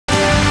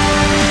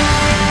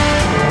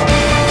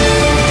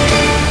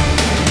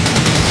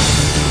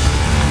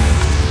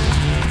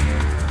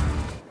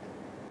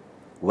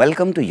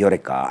Welcome to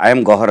Eureka. I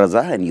am Gauhar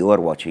Raza and you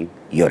are watching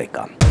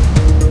Eureka.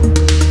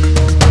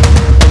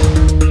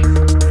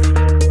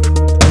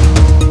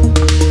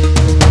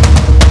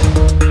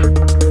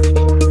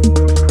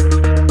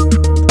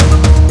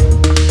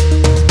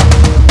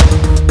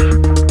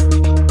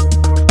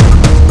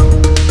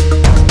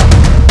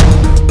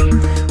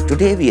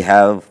 Today we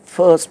have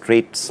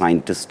first-rate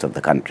scientist of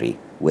the country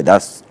with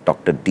us,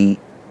 Dr.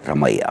 D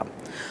Ramaiah,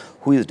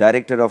 who is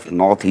Director of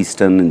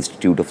Northeastern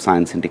Institute of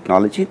Science and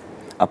Technology,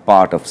 a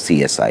part of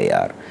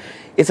CSIR.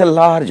 It's a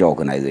large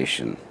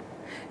organization,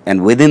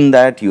 and within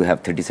that you have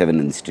 37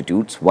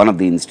 institutes. One of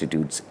the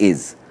institutes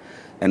is,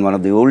 and one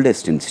of the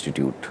oldest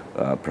institute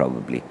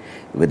probably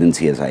within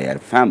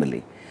CSIR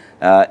family,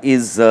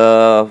 is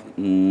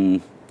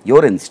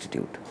your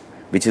institute,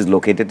 which is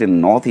located in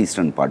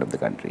northeastern part of the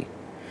country.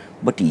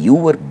 But you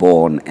were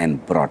born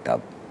and brought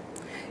up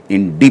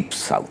in deep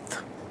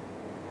south.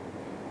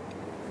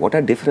 What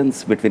a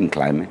difference between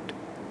climate,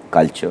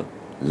 culture,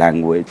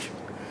 language,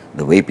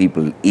 the way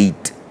people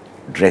eat,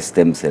 dress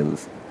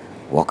themselves,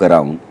 walk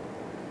around.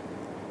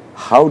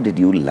 How did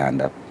you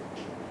land up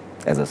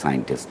as a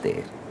scientist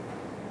there?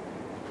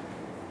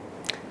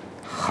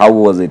 How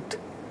was it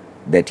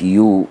that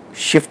you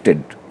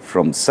shifted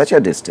from such a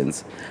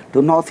distance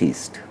to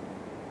Northeast?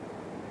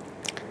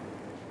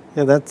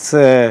 Yeah, that's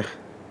a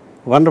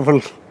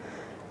wonderful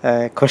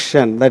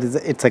question.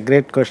 It's a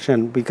great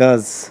question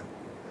because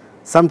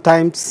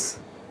sometimes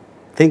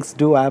things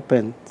do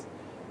happen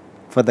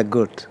for the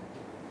good.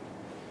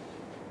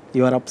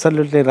 You are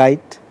absolutely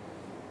right.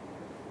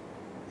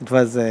 It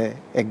was a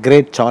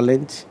great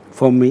challenge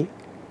for me.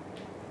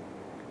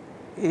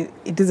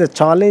 It is a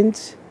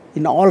challenge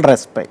in all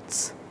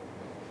respects.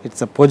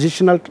 It's a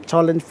positional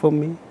challenge for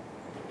me,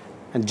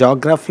 and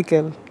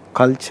geographical,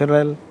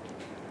 cultural,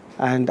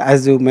 and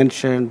as you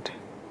mentioned,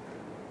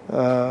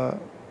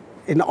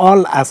 in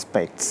all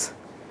aspects.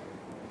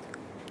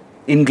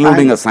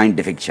 Including a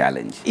scientific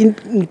challenge.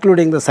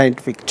 Including the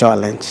scientific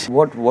challenge.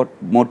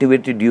 What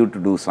motivated you to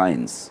do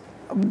science?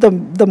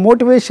 The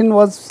motivation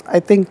was,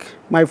 I think,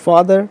 my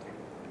father.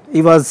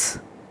 He was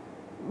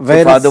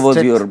very Your father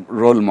was your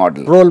role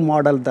model? Role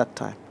model that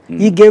time.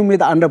 He gave me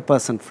the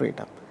 100%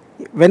 freedom.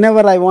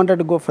 Whenever I wanted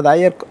to go for the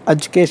higher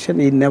education,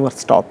 he never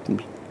stopped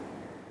me.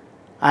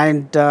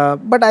 And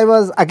but I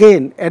was,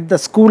 again, at the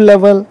school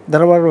level,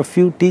 there were a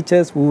few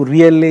teachers who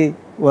really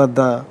were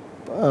the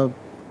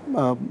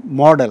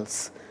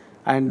models,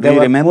 and they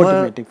were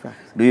motivating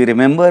factors. Do you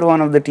remember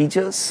one of the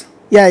teachers?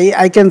 Yeah,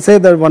 I can say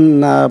that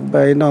one,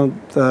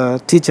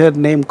 the teacher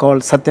name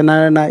called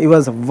Satyanarayana. He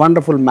was a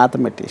wonderful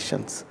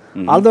mathematician.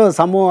 Although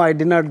somehow I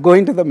did not go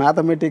into the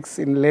mathematics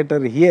in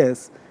later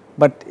years,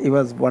 but he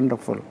was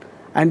wonderful.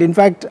 And in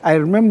fact, I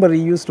remember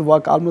he used to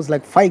walk almost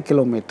like 5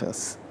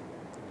 kilometers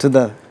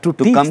to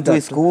teach come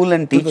to school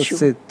and teach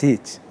you?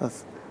 Teach.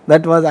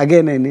 That was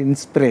again an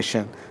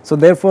inspiration. So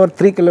therefore,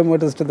 3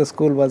 kilometers to the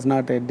school was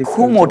not a difficult.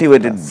 Who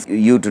motivated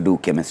you to do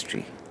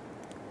chemistry?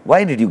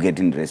 Why did you get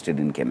interested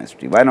in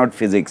chemistry? Why not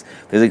physics?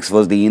 Physics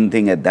was the in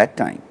thing at that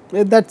time.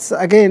 That's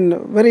again a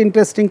very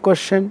interesting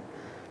question.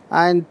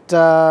 And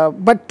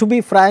but to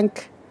be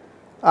frank,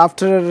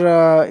 after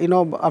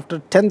after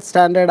 10th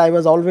standard, I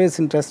was always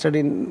interested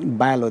in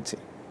biology.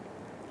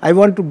 I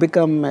want to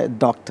become a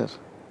doctor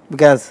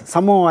because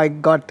somehow I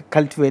got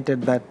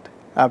cultivated that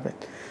habit.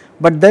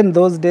 But then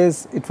those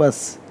days it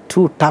was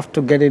too tough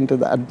to get into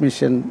the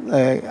admission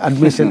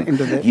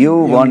into the You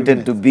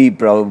wanted to be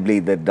probably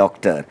the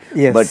doctor,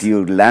 yes, but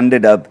you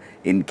landed up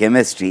in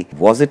chemistry.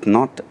 Was it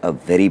not a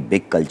very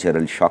big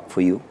cultural shock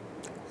for you?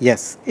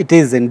 Yes, it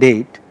is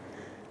indeed.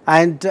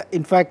 And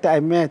in fact,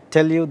 I may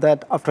tell you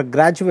that after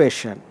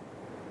graduation,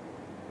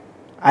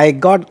 I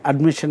got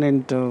admission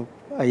into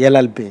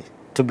LLB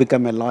to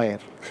become a lawyer.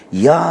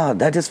 Yeah,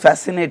 that is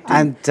fascinating.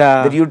 And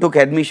that you took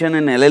admission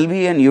in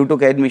LLB and you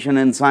took admission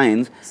in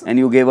science and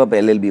you gave up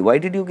LLB. Why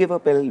did you give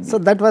up LLB? So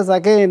that was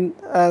again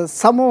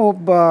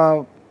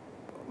somehow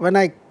when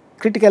I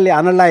critically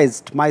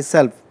analyzed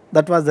myself,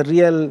 that was the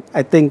real,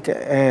 I think,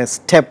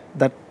 step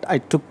that I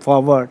took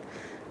forward,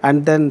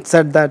 and then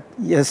said that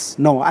yes,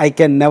 no, I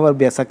can never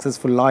be a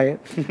successful lawyer.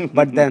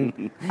 But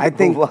then I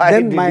think why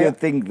did you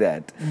think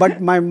that?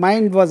 But my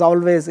mind was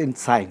always in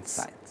science.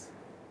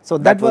 So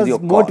that was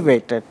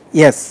motivated.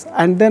 Yes,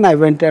 and then I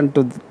went on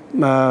to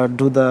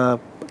do the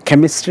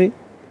chemistry,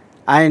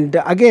 and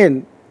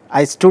again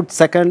I stood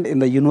second in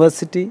the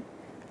university,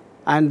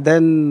 and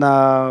then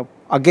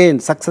again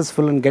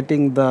successful in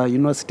getting the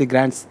University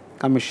Grants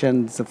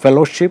Commission's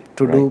fellowship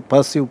to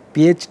pursue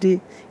PhD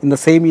in the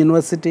same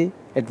university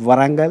at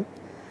Warangal.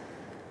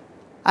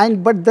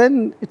 And but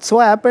then it so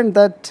happened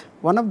that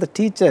one of the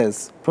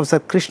teachers, Professor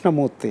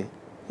Krishnamurthy,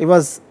 he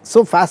was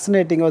so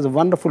fascinating. He was a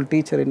wonderful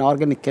teacher in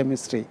organic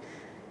chemistry.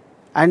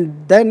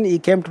 And then he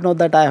came to know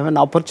that I have an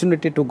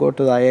opportunity to go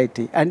to the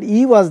IIT. And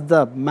he was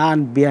the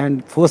man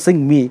behind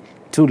forcing me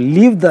to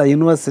leave the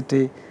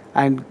university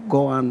and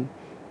go on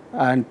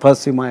and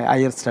pursue my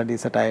higher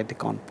studies at IIT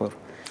Kanpur.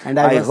 And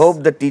I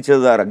hope the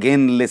teachers are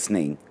again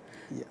listening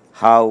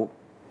how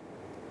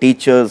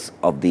teachers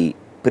of the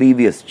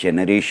previous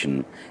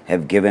generation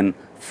have given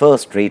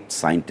first-rate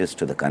scientists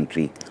to the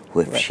country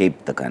who have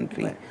shaped the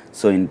country.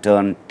 So in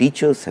turn,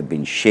 teachers have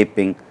been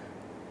shaping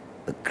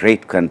a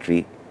great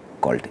country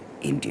called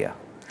India.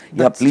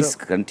 That's please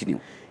true. continue.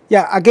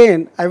 Yeah,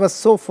 again, I was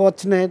so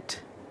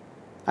fortunate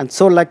and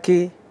so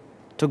lucky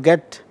to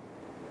get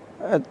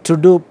to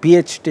do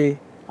PhD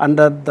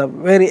under the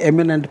very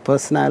eminent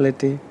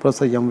personality,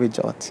 Professor M.V.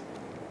 George.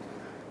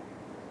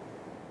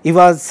 He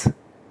was,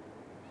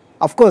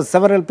 of course,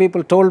 several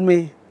people told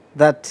me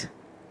that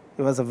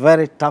he was a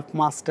very tough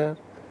master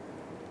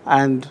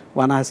and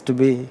one has to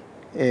be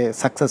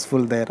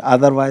successful there,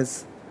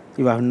 otherwise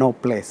you have no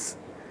place.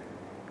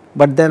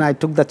 But then I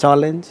took the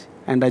challenge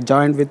and I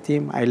joined with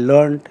him. I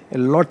learned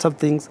lots of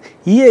things.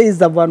 He is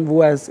the one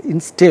who has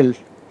instilled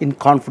in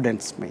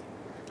confidence me,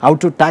 how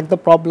to tackle the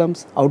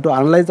problems, how to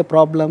analyze the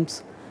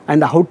problems,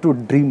 and how to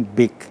dream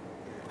big,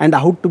 and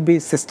how to be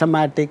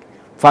systematic,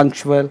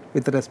 punctual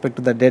with respect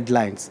to the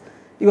deadlines.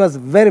 He was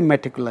very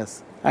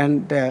meticulous,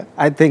 and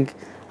I think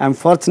I am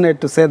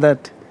fortunate to say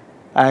that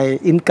I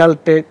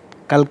inculcated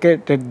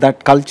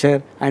that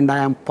culture, and I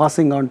am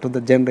passing on to the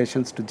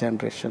generations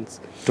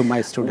to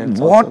my students.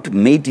 What also.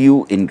 made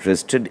you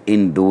interested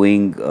in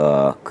doing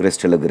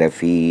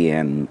crystallography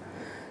and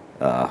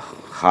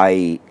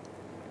high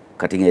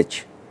cutting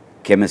edge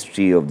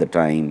chemistry of the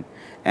time,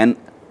 and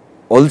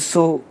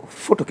also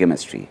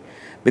photochemistry?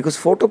 Because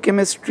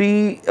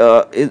photochemistry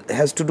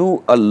has to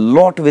do a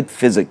lot with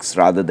physics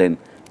rather than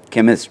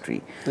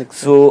chemistry. Exactly.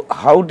 So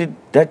how did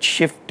that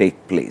shift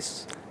take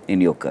place in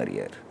your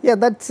career? Yeah,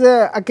 that's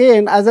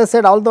again, as I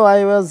said, although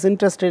I was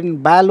interested in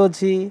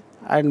biology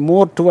and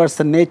more towards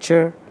the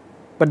nature,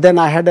 but then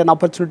I had an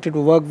opportunity to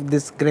work with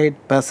this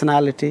great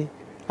personality,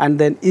 and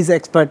then his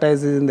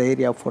expertise is in the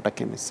area of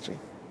photochemistry.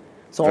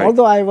 So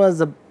although I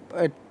was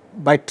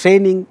by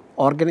training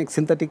organic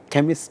synthetic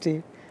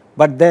chemistry,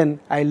 but then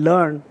I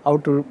learned how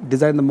to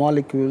design the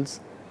molecules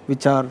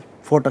which are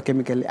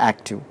photochemically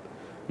active.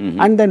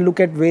 And then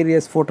look at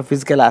various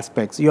photophysical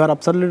aspects. You are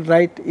absolutely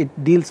right, it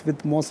deals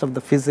with most of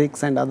the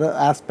physics and other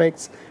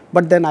aspects,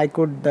 but then I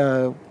could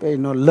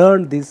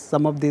learn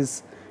some of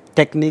these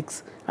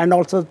techniques, and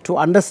also to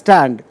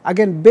understand,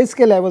 again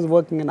basically I was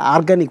working in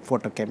organic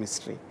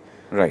photochemistry.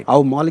 Right.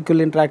 How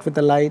molecule interact with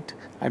the light,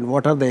 and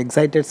what are the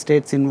excited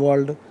states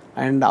involved,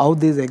 and how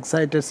these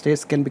excited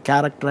states can be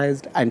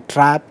characterized and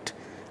trapped,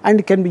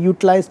 and can be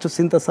utilized to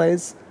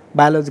synthesize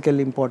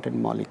biologically important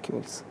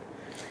molecules.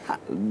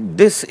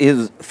 This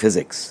is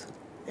physics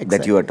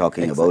that you are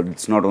talking about.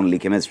 It's not only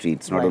chemistry,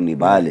 it's not only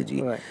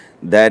biology.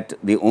 That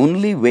the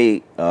only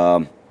way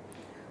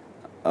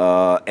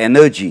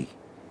energy,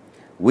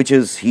 which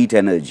is heat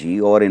energy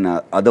or in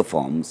other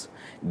forms,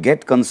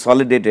 get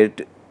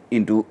consolidated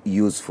into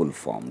useful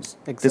forms.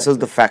 This is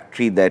the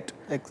factory that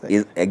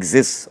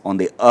exists on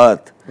the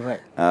earth,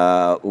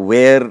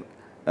 where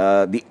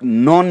the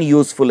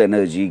non-useful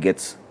energy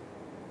gets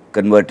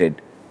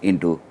converted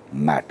into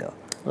matter,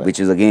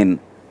 which is again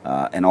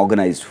an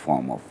organized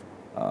form of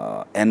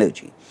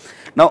energy.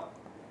 Now,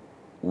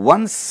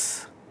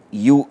 once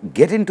you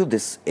get into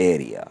this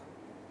area,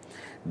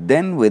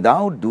 then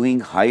without doing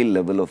high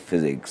level of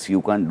physics,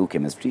 you can't do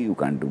chemistry, you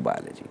can't do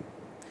biology.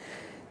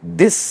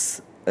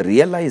 This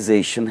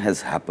realization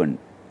has happened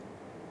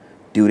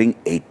during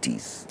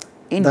 80s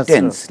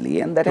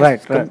intensely, and that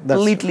has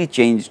completely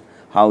changed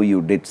how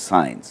you did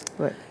science,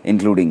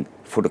 including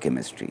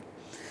photochemistry.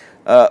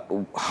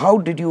 How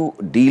did you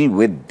deal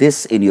with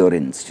this in your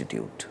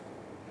institute?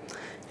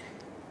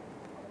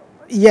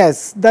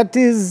 Yes, that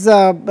is,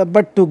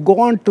 but to go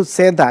on to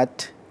say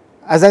that,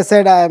 as I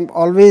said, I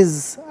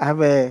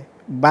have a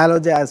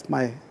biology as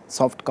my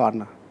soft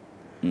corner.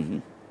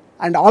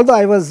 And although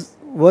I was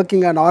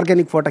working on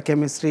organic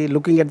photochemistry,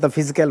 looking at the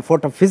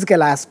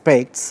photophysical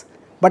aspects,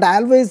 but I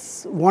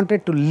always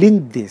wanted to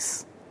link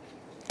this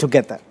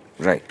together.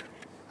 Right.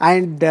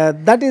 And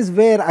that is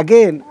where,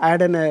 again, I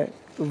had a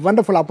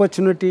wonderful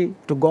opportunity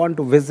to go on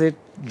to visit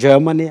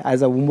Germany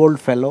as a Humboldt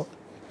Fellow.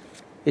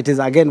 It is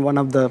again one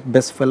of the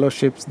best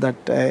fellowships that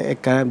a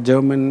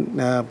German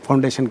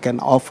foundation can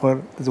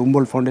offer. The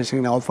Humboldt Foundation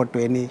can offer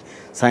to any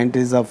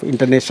scientist of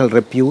international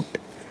repute.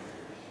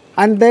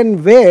 And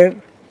then where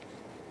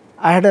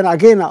I had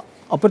again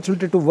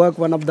opportunity to work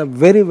one of the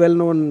very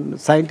well-known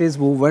scientists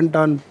who went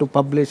on to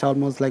publish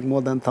almost like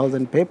more than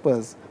 1,000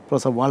 papers,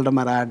 Professor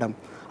Waldemar Adam.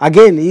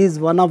 Again, he is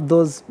one of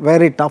those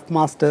very tough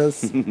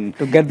masters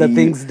to get the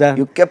things done.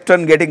 You kept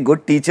on getting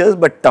good teachers,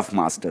 but tough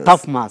masters.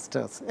 Tough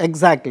masters,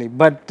 exactly.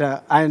 But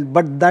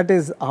that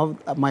is how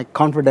my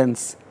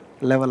confidence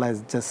level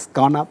has just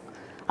gone up.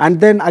 And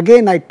then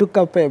again, I took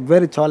up a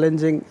very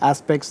challenging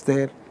aspects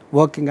there,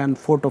 working on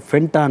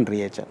photofenton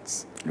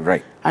reagents.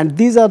 Right. And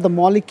these are the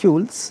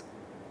molecules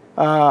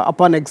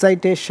upon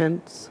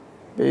excitations,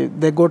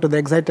 they go to the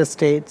excited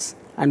states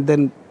and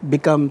then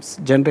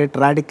generate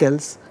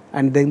radicals,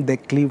 and then they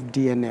cleave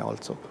DNA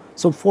also.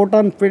 So how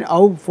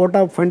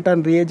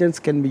photofenton reagents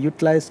can be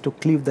utilized to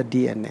cleave the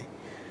DNA,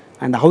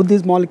 and how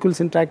these molecules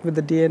interact with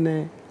the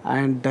DNA,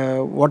 and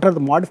what are the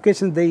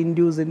modifications they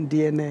induce in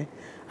DNA,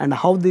 and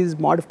how these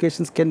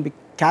modifications can be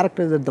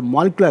characterized at the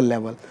molecular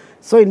level.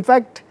 So, in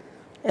fact,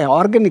 an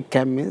organic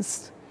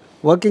chemist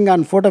working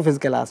on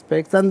photophysical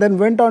aspects and then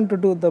went on to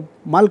do the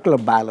molecular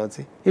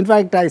biology. In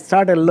fact, I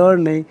started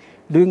learning,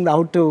 doing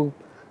how to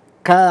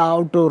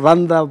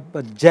run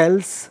the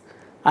gels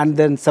and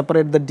then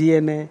separate the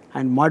DNA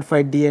and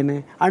modify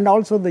DNA and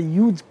also the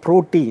huge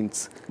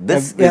proteins.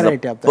 This is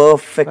a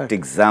perfect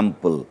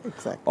example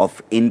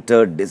of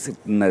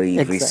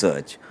interdisciplinary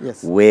research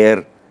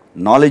where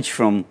knowledge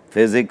from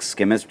physics,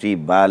 chemistry,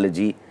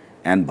 biology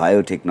and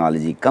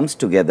biotechnology comes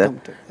together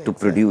to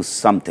produce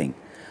something.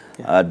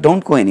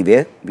 Don't go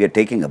anywhere. We are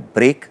taking a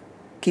break.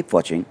 Keep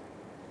watching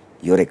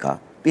Eureka.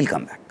 We'll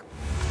come back.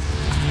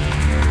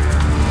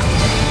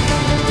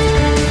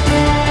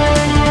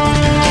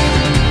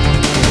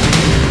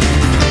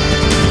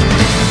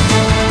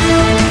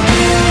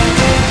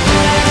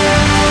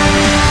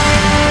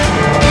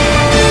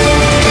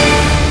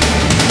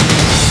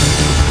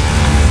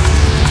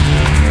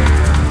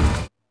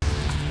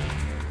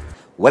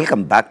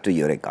 Welcome back to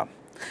Eureka.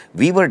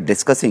 We were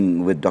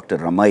discussing with Dr.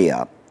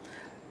 Ramaiah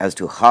as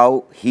to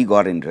how he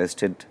got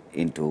interested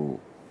into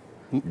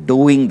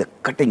doing the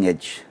cutting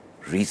edge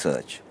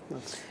research,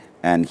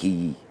 and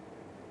he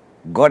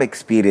got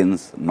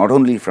experience not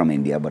only from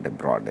India but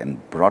abroad and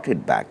brought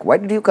it back. Why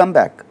did you come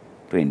back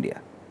to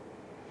India?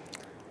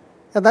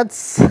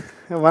 That's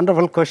a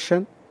wonderful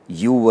question.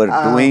 You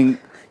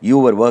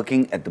were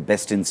working at the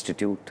best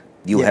institute,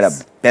 you had a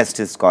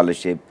best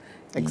scholarship.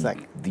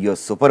 Exactly. Your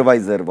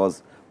supervisor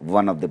was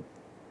one of the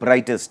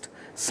brightest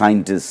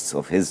scientists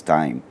of his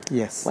time.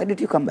 Yes. Why did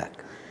you come back?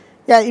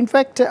 Yeah, in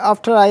fact,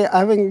 after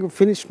having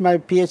finished my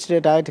PhD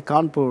at IIT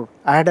Kanpur,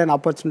 I had an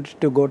opportunity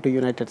to go to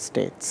United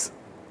States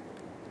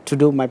to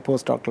do my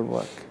postdoctoral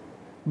work.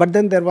 But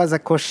then there was a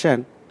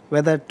question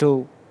whether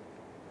to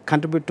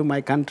contribute to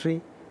my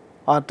country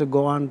or to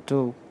go on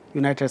to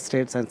United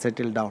States and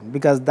settle down,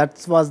 because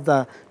that was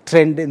the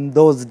trend in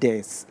those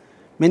days.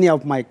 Many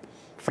of my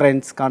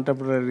friends,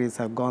 contemporaries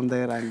have gone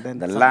there, and then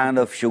the land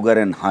of sugar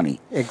and honey.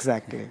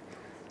 Exactly.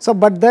 So,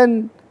 but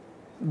then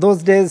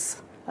those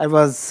days I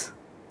was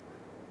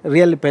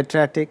really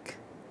patriotic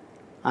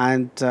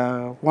and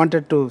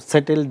wanted to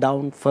settle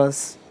down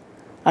first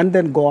and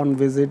then go on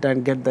visit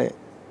and get the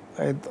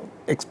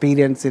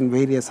experience in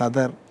various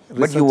other research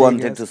But you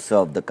wanted to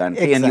serve the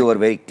country, and you were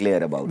very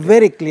clear about it.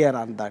 Very clear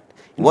on that.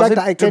 In was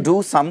fact, it to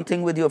do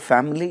something with your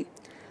family?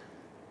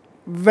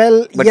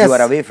 Well, but yes. You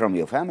are away from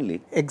your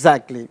family.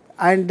 Exactly.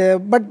 And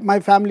but my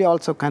family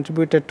also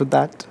contributed to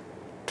that,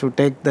 to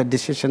take the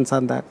decisions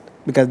on that,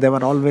 because they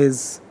were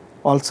always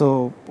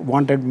also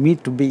wanted me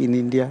to be in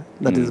India.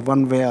 That is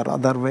one way or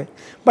other way.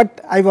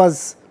 But I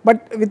was,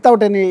 but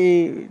without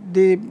any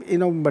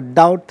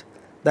doubt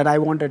that I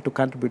wanted to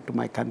contribute to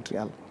my country.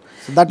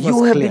 So that was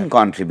you have clear. been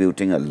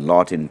contributing a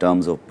lot in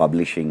terms of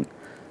publishing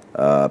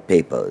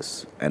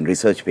papers and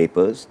research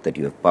papers that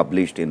you have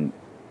published in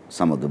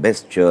some of the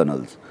best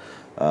journals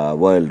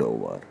world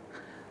over.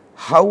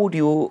 How would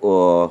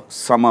you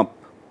sum up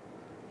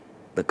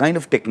the kind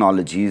of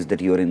technologies that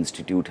your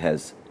institute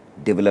has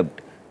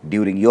developed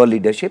during your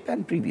leadership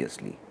and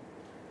previously?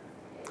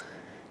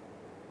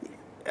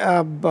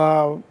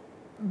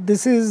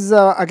 This is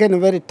again a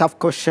very tough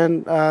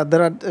question.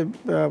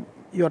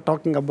 You are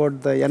talking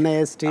about the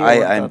NEIST?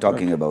 I am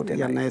talking about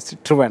NEIST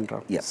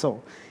Trivandrum. Yeah.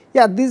 So,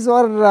 yeah, these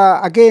were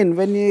again,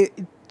 when it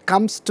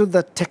comes to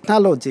the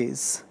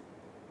technologies,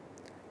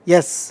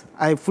 yes,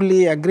 I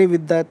fully agree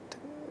with that.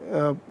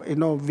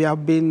 We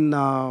have been,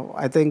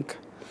 I think,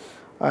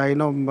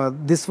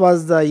 this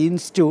was the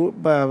institute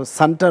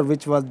center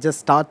which was just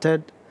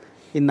started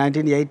in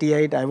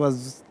 1988. I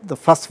was the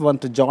first one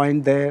to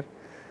join there,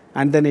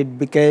 and then it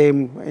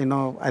became,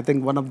 I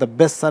think one of the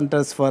best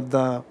centers for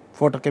the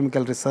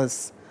photochemical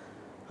research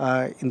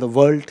in the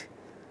world,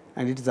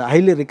 and it is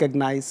highly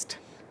recognized.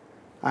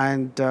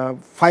 And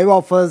 5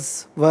 of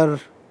us were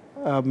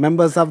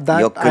members of that.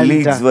 Your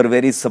colleagues were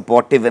very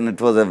supportive, and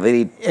it was a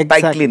very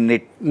tightly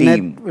knit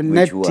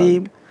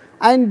team.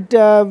 And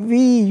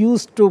we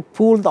used to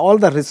pool all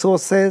the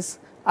resources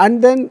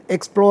and then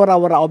explore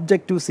our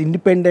objectives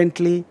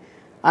independently,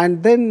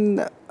 and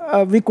then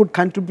we could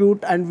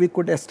contribute and we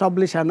could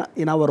establish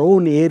in our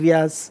own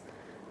areas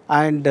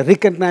and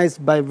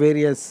recognized by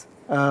various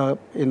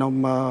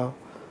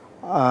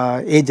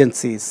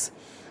agencies.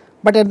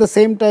 But at the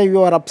same time,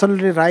 you are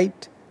absolutely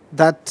right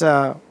that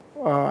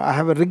I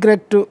have a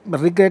regret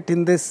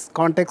in this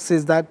context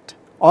is that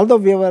although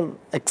we were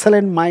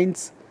excellent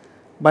minds,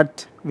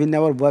 but we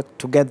never worked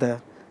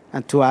together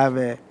and to have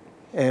a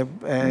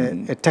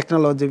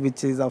technology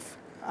which is of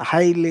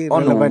highly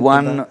relevant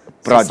one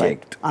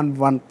project. On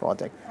one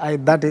project. I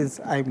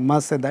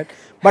must say that.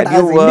 But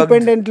as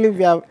independently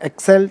we have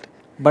excelled,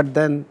 but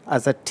then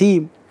as a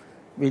team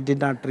we did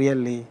not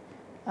really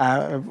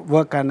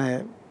work on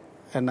a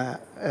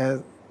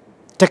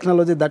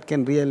technology that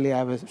can really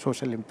have a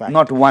social impact.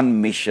 Not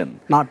one mission.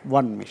 Not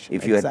one mission.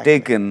 If you had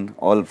taken,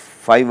 all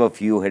 5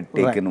 of you had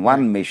taken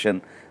one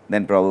mission,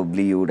 then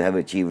probably you would have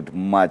achieved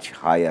much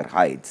higher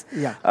heights.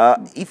 Yeah.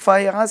 If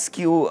I ask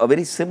you a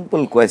very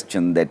simple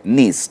question that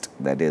NEIST,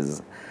 that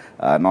is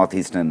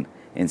Northeastern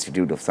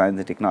Institute of Science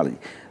and Technology,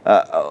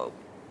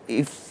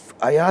 if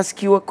I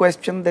ask you a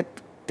question that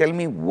tell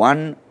me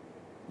one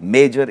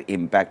major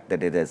impact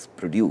that it has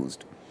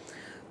produced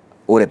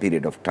over a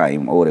period of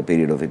time, over a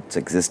period of its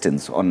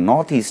existence on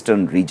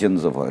northeastern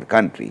regions of our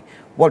country,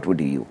 what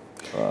would you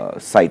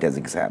cite as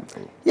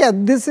example? Yeah,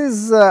 this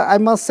is, I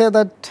must say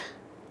that,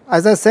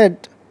 as I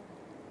said,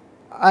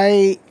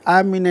 I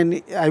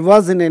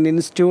was in an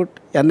institute,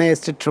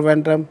 NEIST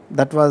Trivandrum,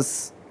 that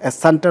was a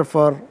center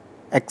for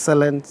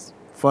excellence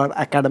for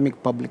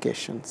academic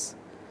publications.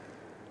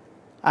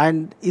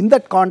 And in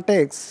that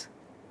context,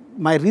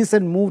 my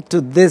recent move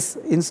to this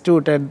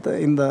institute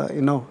in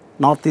the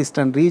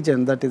northeastern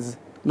region, that is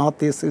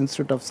Northeast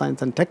Institute of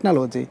Science and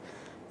Technology,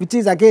 which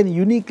is again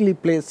uniquely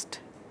placed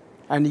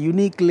and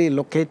uniquely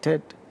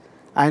located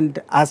and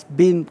has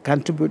been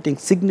contributing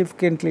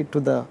significantly to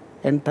the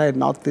entire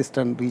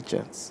northeastern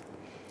regions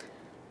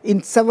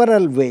in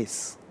several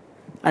ways.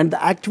 And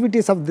the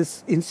activities of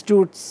these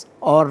institutes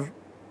are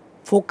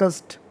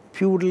focused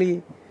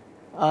purely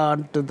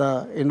to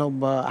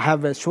the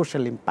have a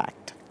social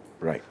impact.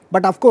 Right.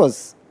 But of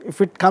course,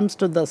 if it comes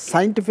to the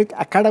scientific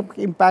academic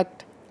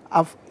impact,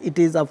 it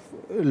is of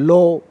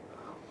low,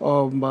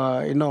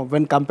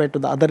 when compared to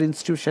the other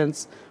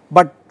institutions.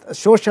 But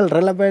social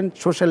relevant,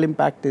 social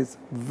impact is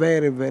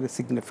very, very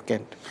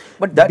significant.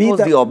 But that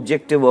was the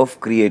objective of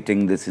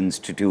creating this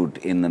institute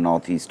in the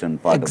northeastern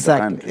part of the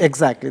country.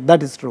 Exactly,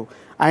 that is true.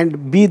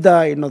 And be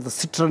the the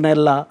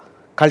citronella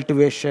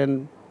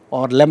cultivation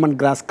or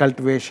lemongrass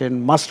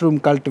cultivation, mushroom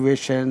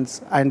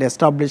cultivations, and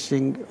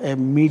establishing a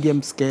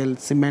medium scale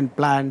cement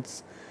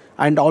plants,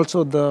 and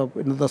also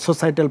the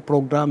societal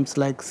programs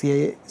like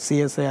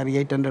CSIR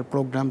 800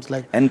 programs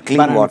like and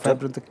clean water,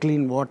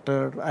 clean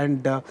water,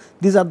 and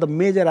these are the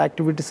major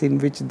activities in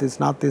which this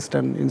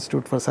Northeastern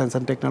Institute for Science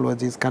and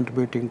Technology is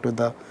contributing to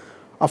the,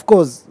 of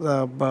course,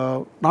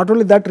 not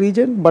only that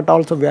region, but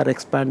also we are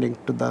expanding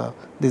to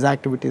these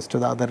activities to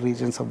the other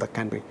regions of the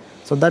country.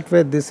 So that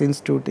way, this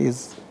institute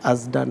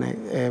has done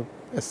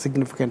a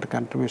significant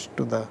contribution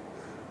to the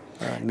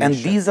nation. And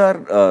these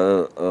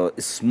are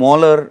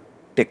smaller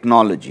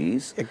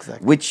technologies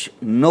which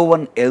no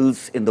one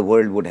else in the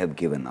world would have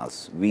given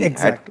us. We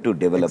had to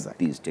develop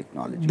these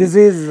technologies. This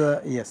is,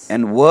 yes.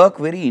 And work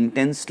very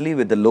intensely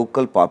with the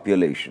local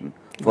population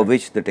for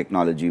which the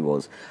technology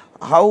was.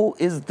 How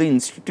is the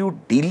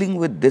institute dealing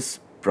with this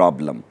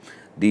problem?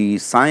 The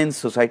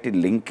science-society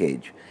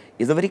linkage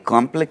is a very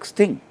complex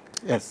thing.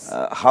 Yes.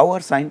 How are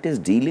scientists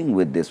dealing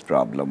with this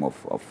problem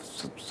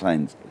of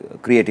science,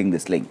 creating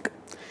this link?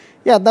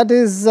 Yeah, that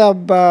is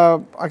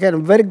again a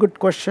very good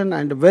question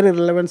and very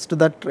relevant to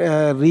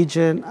that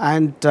region.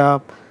 And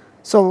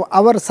so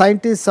our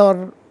scientists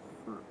are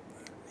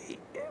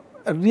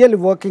really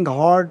working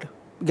hard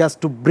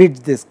just to bridge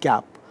this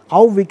gap.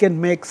 How we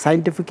can make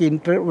scientific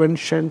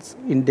interventions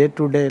in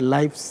day-to-day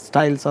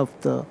lifestyles of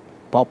the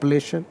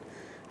population,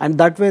 and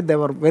that way they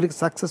were very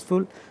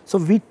successful. So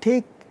we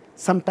take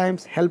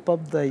sometimes help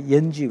of the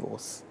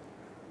NGOs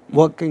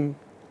working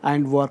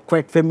and were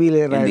quite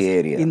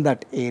familiarized in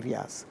that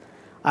areas.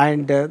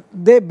 And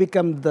they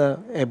become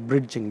a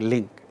bridging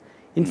link.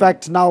 In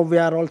fact, now we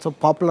are also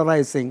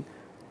popularizing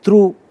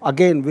through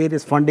again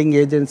various funding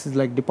agencies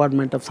like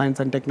Department of Science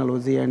and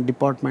Technology and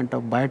Department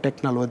of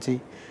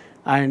Biotechnology,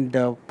 and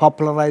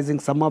popularizing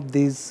some of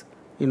these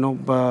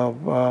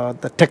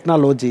the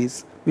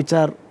technologies which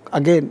are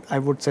again I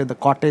would say the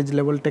cottage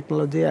level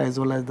technology as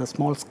well as the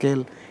small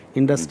scale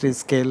industry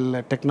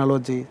scale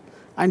technology,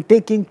 and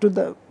taking to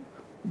the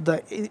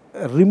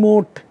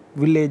remote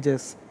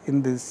villages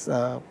in this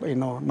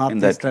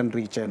northeastern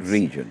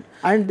region.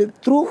 And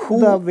through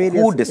the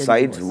various who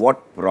decides NGOs.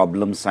 What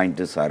problem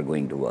scientists are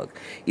going to work?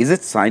 Is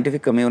it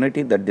scientific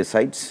community that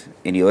decides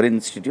in your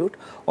institute,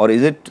 or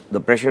is it the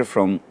pressure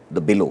from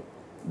the below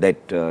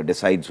that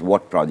decides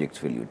what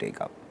projects will you take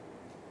up?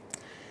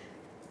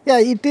 Yeah,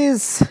 it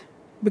is,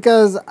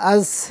 because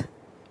as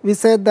we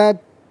said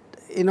that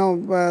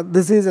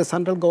this is a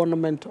central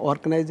government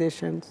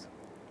organizations,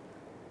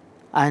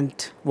 and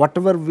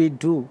whatever we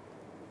do,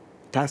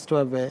 it has to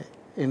have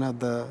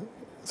the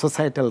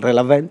societal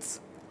relevance,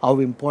 how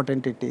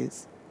important it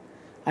is,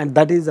 and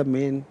that is the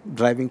main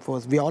driving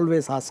force. We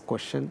always ask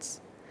questions,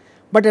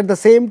 but at the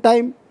same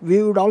time,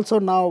 we would also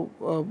now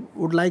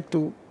would like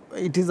to.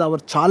 It is our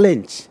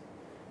challenge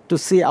to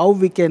see how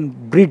we can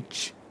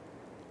bridge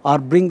or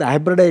bring the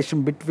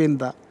hybridization between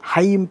the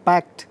high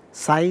impact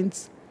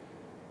science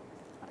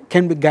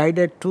can be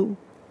guided to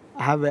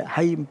have a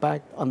high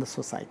impact on the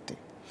society.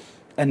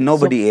 And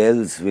nobody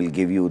else will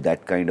give you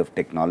that kind of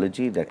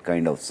technology, that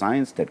kind of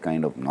science, that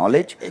kind of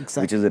knowledge,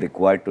 which is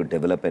required to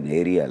develop an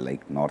area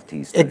like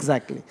Northeast.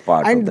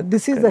 Part and of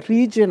this is the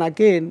region,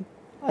 again,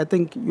 I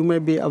think you may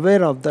be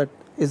aware of that,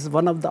 is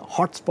one of the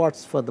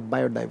hotspots for the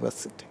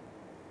biodiversity.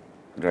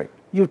 Right.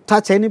 You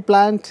touch any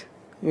plant,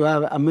 you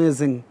have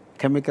amazing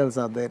chemicals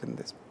are there in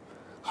this.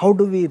 how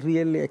do we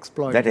really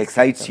exploit that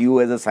excites you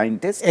as a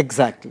scientist?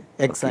 Exactly,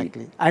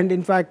 exactly. Okay. And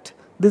in fact,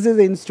 this is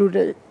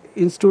an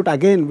institute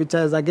again, which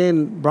has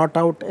again brought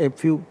out a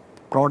few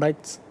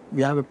products.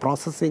 We have a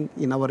processing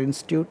in our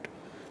institute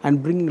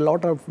and bringing a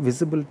lot of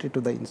visibility to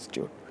the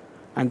institute,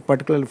 and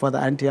particularly for the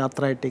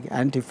anti-arthritic,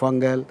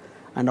 antifungal,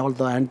 and all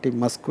the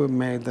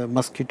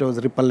mosquitoes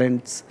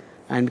repellents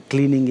and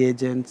cleaning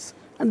agents.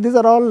 And these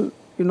are all,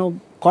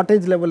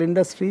 cottage level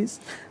industries.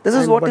 This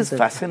is what is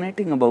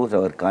fascinating about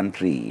our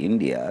country,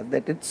 India,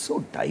 that it's so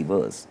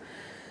diverse.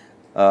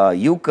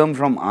 You come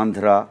from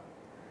Andhra,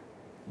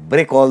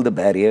 break all the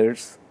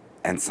barriers,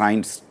 and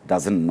science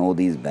doesn't know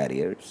these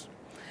barriers,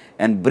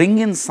 and bring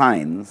in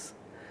science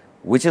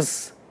which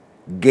is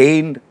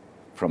gained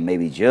from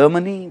maybe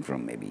Germany,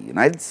 from maybe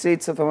United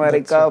States of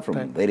America, right,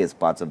 from various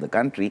parts of the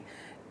country,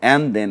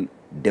 and then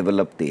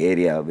develop the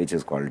area which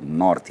is called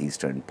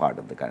northeastern part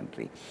of the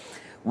country.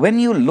 When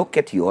you look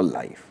at your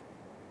life,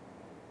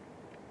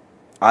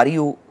 are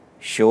you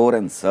sure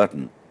and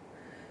certain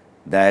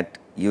that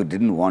you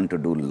didn't want to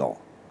do law,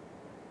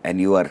 and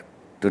you are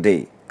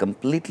today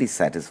completely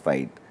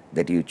satisfied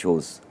that you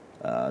chose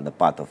the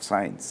path of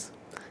science?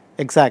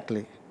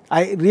 Exactly.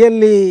 I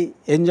really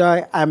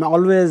enjoy, I'm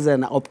always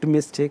an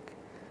optimistic,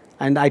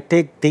 and I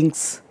take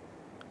things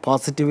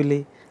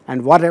positively,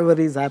 and whatever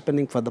is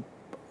happening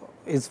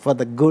is for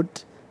the good.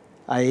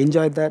 I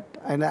enjoy that,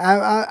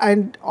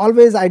 and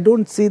always I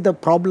don't see the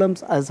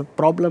problems as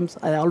problems.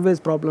 I always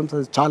problems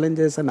as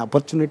challenges and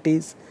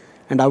opportunities,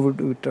 and I would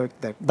take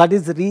that. That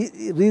is the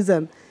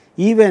reason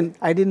even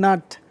I did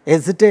not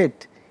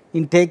hesitate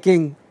in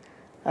taking,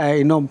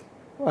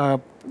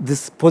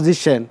 this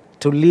position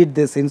to lead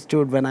this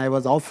institute when I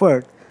was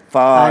offered.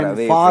 Far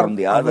away from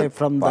the other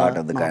part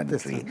of the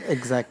country.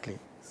 Exactly.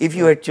 If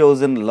you had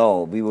chosen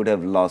law, we would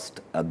have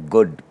lost a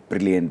good,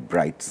 brilliant,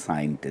 bright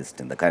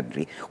scientist in the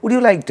country. Would you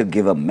like to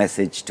give a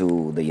message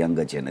to the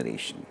younger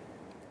generation?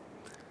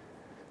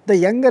 The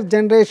younger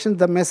generation,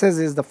 the message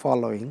is the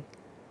following,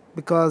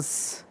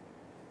 because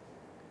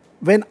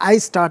when I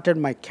started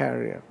my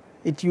career,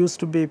 it used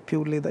to be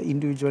purely the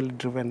individually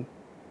driven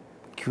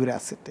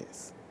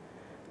curiosities,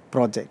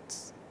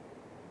 projects,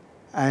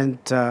 and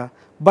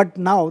but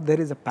now there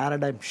is a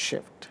paradigm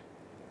shift.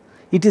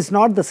 It is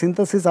not the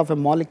synthesis of a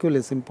molecule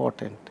is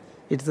important,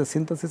 it is the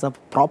synthesis of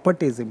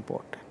property is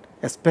important,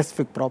 a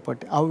specific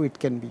property, how it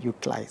can be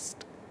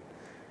utilized.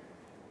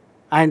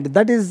 And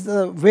that is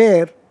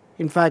where,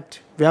 in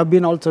fact, we have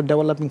been also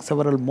developing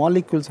several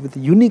molecules with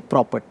unique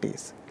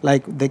properties,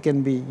 like they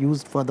can be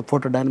used for the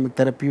photodynamic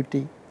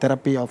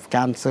therapy of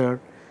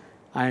cancer,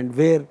 and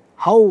where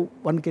how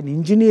one can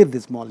engineer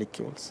these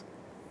molecules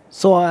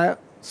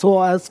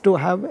so as to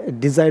have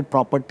desired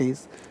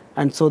properties,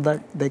 and so that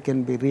they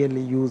can be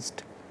really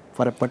used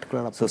for a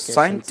particular application. So,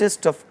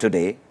 scientists of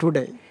today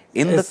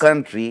in the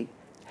country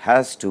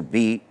has to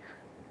be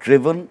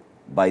driven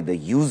by the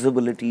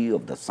usability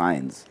of the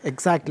science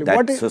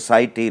that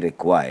society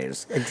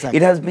requires. Exactly.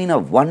 It has been a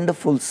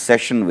wonderful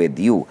session with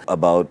you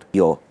about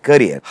your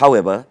career.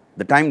 However,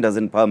 the time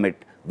doesn't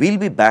permit. We'll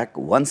be back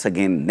once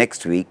again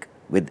next week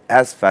with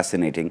as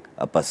fascinating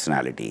a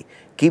personality.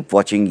 Keep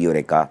watching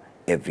Eureka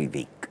every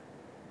week.